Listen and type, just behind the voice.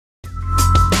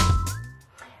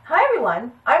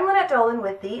everyone, I'm Lynette Dolan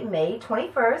with the May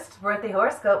 21st Birthday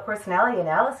Horoscope Personality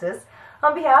Analysis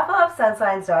on behalf of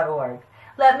sunsigns.org.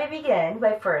 Let me begin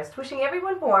by first wishing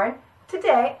everyone born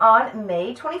today on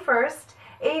May 21st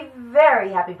a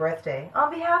very happy birthday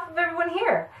on behalf of everyone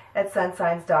here at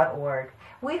sunsigns.org.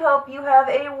 We hope you have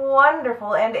a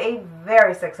wonderful and a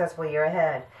very successful year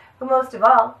ahead, but most of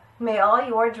all, may all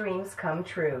your dreams come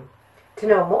true. To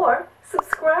know more,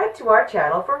 subscribe to our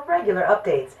channel for regular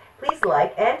updates. Please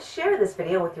like and share this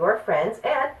video with your friends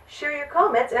and share your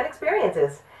comments and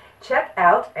experiences. Check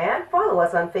out and follow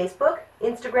us on Facebook,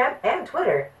 Instagram, and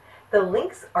Twitter. The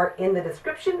links are in the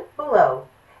description below.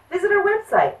 Visit our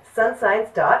website,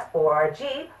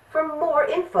 sunsigns.org, for more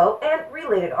info and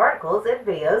related articles and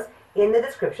videos in the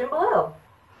description below.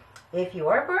 If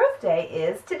your birthday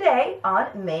is today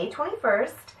on May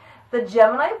 21st, the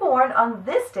Gemini born on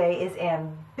this day is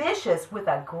ambitious with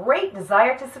a great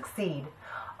desire to succeed.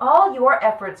 All your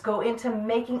efforts go into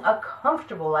making a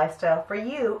comfortable lifestyle for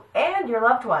you and your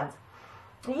loved ones.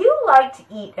 You like to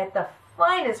eat at the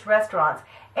finest restaurants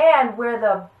and wear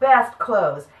the best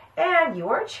clothes, and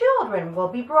your children will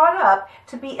be brought up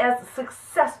to be as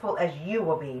successful as you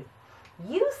will be.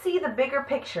 You see the bigger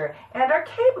picture and are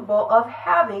capable of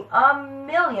having $1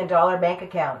 million bank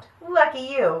account. Lucky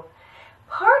you.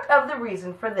 Part of the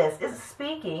reason for this is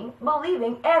speaking,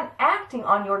 believing, and acting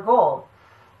on your goal.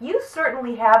 You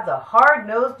certainly have the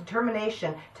hard-nosed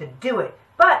determination to do it,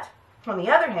 but on the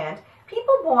other hand,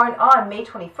 people born on May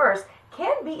 21st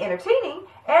can be entertaining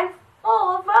and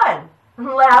full of fun.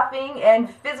 Laughing and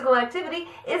physical activity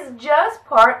is just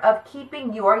part of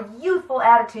keeping your youthful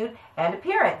attitude and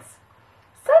appearance.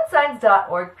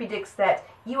 Sunsigns.org predicts that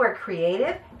you are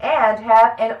creative and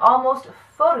have an almost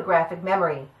photographic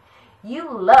memory. You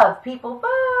love people,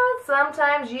 but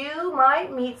sometimes you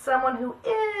might meet someone who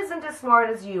isn't as smart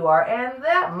as you are, and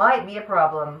that might be a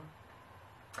problem.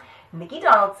 Nikki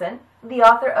Donaldson, the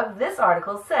author of this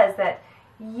article, says that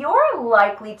you're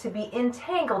likely to be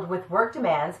entangled with work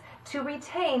demands to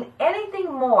retain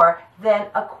anything more than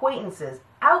acquaintances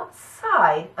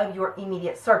outside of your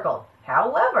immediate circle.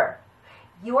 However,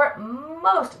 you're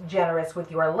most generous with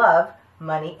your love,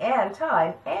 money, and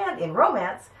time, and in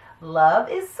romance, love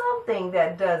is something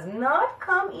that does not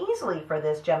come easily for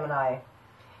this Gemini.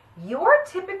 You're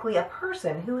typically a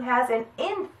person who has an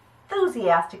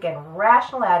enthusiastic and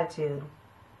rational attitude.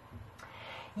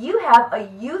 You have a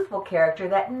youthful character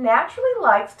that naturally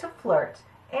likes to flirt,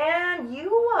 and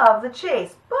you love the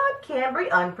chase, but can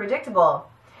be unpredictable.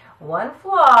 One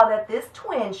flaw that this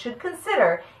twin should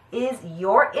consider is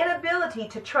your inability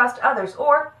to trust others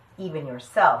or even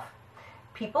yourself.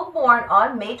 People born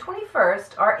on May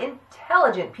 21st are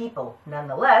intelligent people.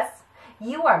 Nonetheless,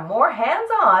 you are more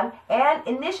hands-on and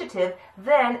initiative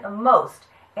than most,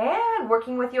 and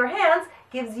working with your hands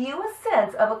gives you a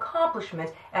sense of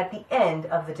accomplishment at the end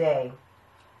of the day.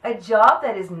 A job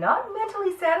that is not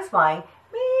mentally satisfying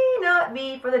may not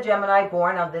be for the Gemini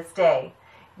born on this day.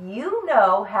 You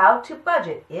know how to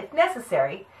budget, if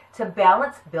necessary, to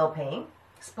balance bill paying,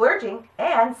 splurging,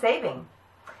 and saving.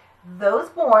 Those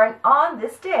born on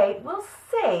this day will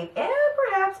save and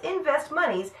perhaps invest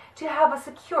monies to have a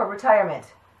secure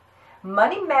retirement.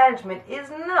 Money management is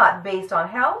not based on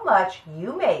how much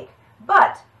you make,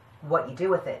 but what you do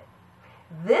with it.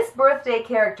 This birthday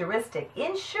characteristic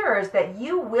ensures that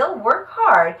you will work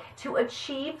hard to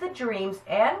achieve the dreams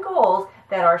and goals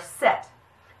that are set.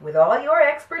 With all your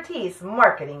expertise,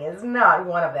 marketing is not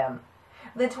one of them.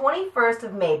 The 21st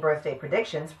of May birthday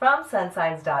predictions from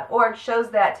sunsigns.org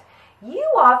shows that you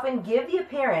often give the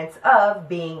appearance of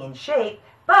being in shape,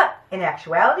 but in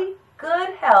actuality,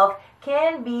 good health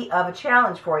can be of a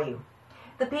challenge for you.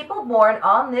 The people born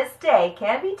on this day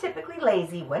can be typically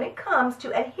lazy when it comes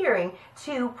to adhering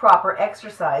to proper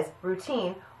exercise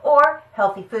routine or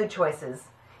healthy food choices.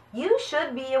 You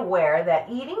should be aware that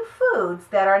eating foods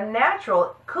that are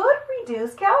natural could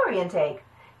reduce calorie intake.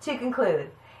 To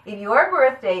conclude, if your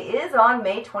birthday is on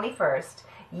May 21st,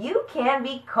 you can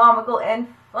be comical and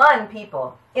fun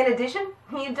people. In addition,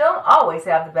 you don't always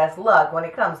have the best luck when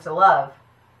it comes to love.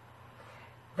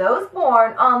 Those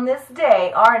born on this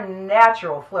day are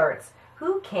natural flirts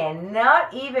who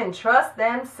cannot even trust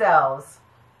themselves.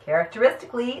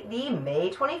 Characteristically, the May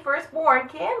 21st born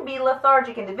can be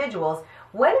lethargic individuals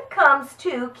when it comes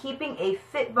to keeping a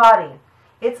fit body.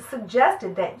 It's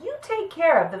suggested that you take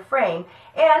care of the frame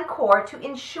and core to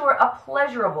ensure a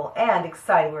pleasurable and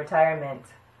exciting retirement.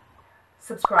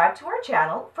 Subscribe to our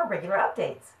channel for regular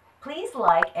updates. Please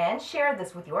like and share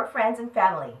this with your friends and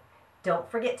family. Don't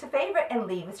forget to favorite and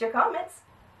leave us your comments.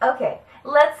 Okay,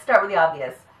 let's start with the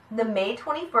obvious. The May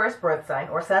 21st birth sign,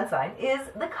 or sun sign, is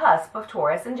the cusp of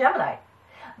Taurus and Gemini.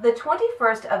 The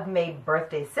 21st of May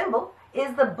birthday symbol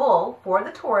is the bull for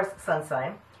the Taurus sun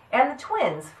sign and the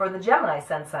twins for the Gemini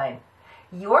sun sign.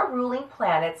 Your ruling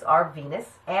planets are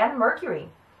Venus and Mercury.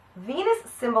 Venus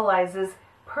symbolizes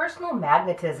personal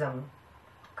magnetism,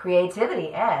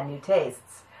 creativity, and new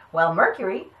tastes, while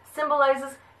Mercury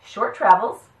symbolizes short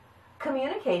travels,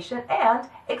 communication, and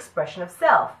expression of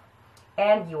self.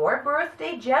 And your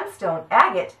birthday gemstone,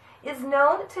 agate, is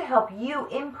known to help you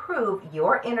improve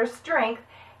your inner strength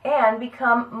and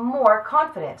become more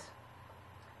confident.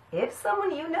 If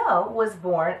someone you know was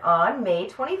born on May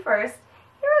 21st,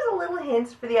 here is a little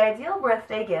hint for the ideal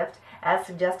birthday gift as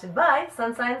suggested by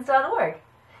sunsigns.org.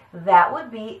 That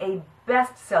would be a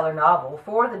bestseller novel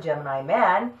for the Gemini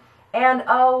man and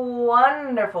a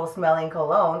wonderful smelling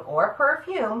cologne or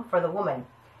perfume for the woman.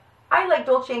 I like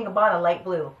Dolce & Gabbana light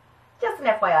blue. Just an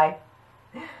FYI.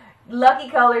 Lucky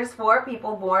colors for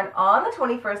people born on the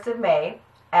 21st of May,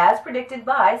 as predicted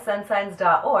by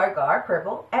sunsigns.org, are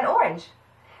purple and orange.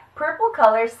 Purple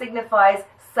color signifies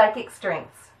psychic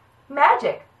strengths,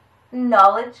 magic,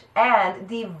 knowledge, and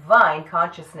divine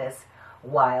consciousness,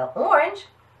 while orange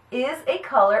is a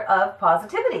color of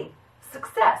positivity,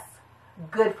 success,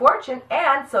 good fortune,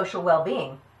 and social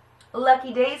well-being.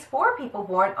 Lucky days for people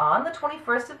born on the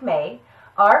 21st of May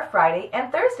are Friday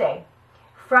and Thursday.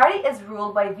 Friday is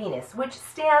ruled by Venus, which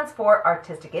stands for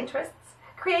artistic interests,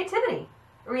 creativity,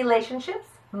 relationships,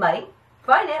 money,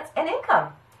 finance, and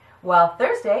income, while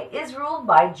Thursday is ruled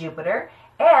by Jupiter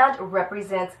and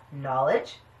represents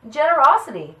knowledge,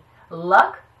 generosity,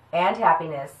 luck, and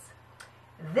happiness.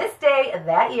 This day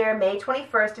that year, May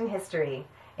 21st in history.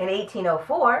 In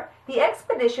 1804, the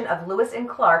expedition of Lewis and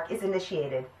Clark is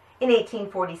initiated. In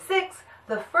 1846,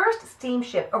 the first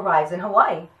steamship arrives in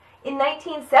Hawaii. In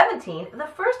 1917, the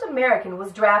first American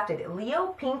was drafted, Leo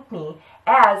Pinckney,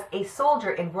 as a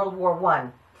soldier in World War I.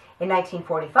 In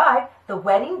 1945, the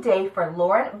wedding day for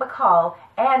Lauren Bacall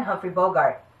and Humphrey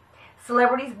Bogart.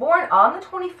 Celebrities born on the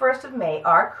 21st of May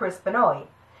are Chris Benoit,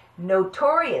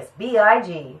 Notorious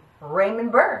B.I.G.,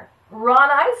 Raymond Burr,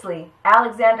 Ron Isley,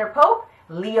 Alexander Pope,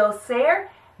 Leo Sayer,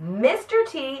 Mr.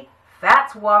 T,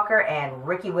 Fats Walker, and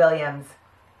Ricky Williams.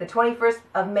 The 21st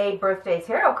of May birthday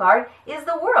tarot card is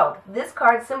the World. This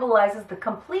card symbolizes the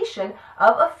completion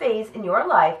of a phase in your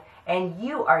life, and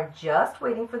you are just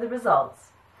waiting for the results.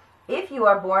 If you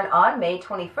are born on May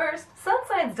 21st,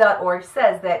 sunsigns.org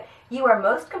says that you are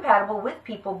most compatible with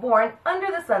people born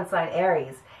under the sun sign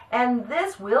Aries, and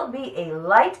this will be a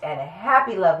light and a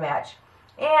happy love match.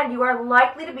 And you are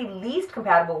likely to be least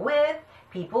compatible with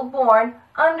people born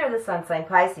under the sun sign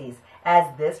Pisces,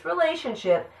 as this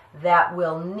relationship that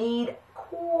will need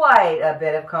quite a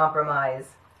bit of compromise.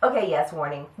 Okay, yes,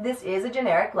 warning, this is a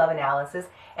generic love analysis,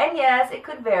 and yes, it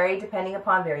could vary depending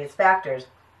upon various factors,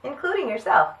 including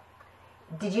yourself.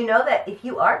 Did you know that if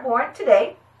you are born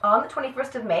today, on the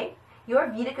 21st of May, your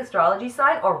Vedic astrology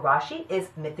sign, or Rashi, is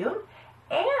Mithun,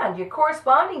 and your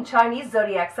corresponding Chinese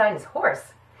zodiac sign is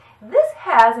Horse? This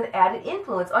has an added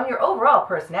influence on your overall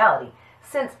personality,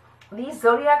 since these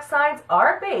zodiac signs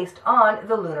are based on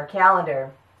the lunar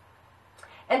calendar.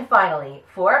 And finally,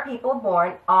 for people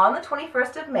born on the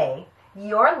 21st of May,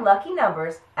 your lucky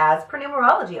numbers, as per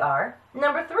numerology, are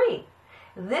number 3.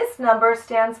 This number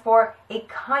stands for a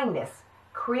kindness,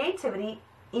 creativity,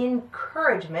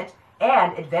 encouragement,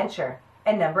 and adventure.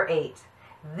 And number 8.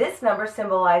 This number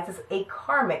symbolizes a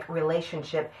karmic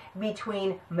relationship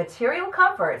between material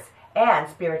comforts and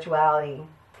spirituality.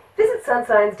 Visit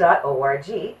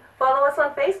sunsigns.org. Follow us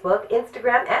on Facebook,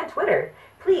 Instagram, and Twitter.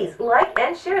 Please like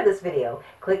and share this video.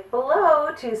 Click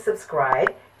below to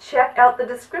subscribe. Check out the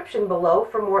description below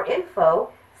for more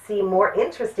info. See more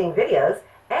interesting videos.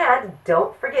 And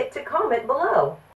don't forget to comment below.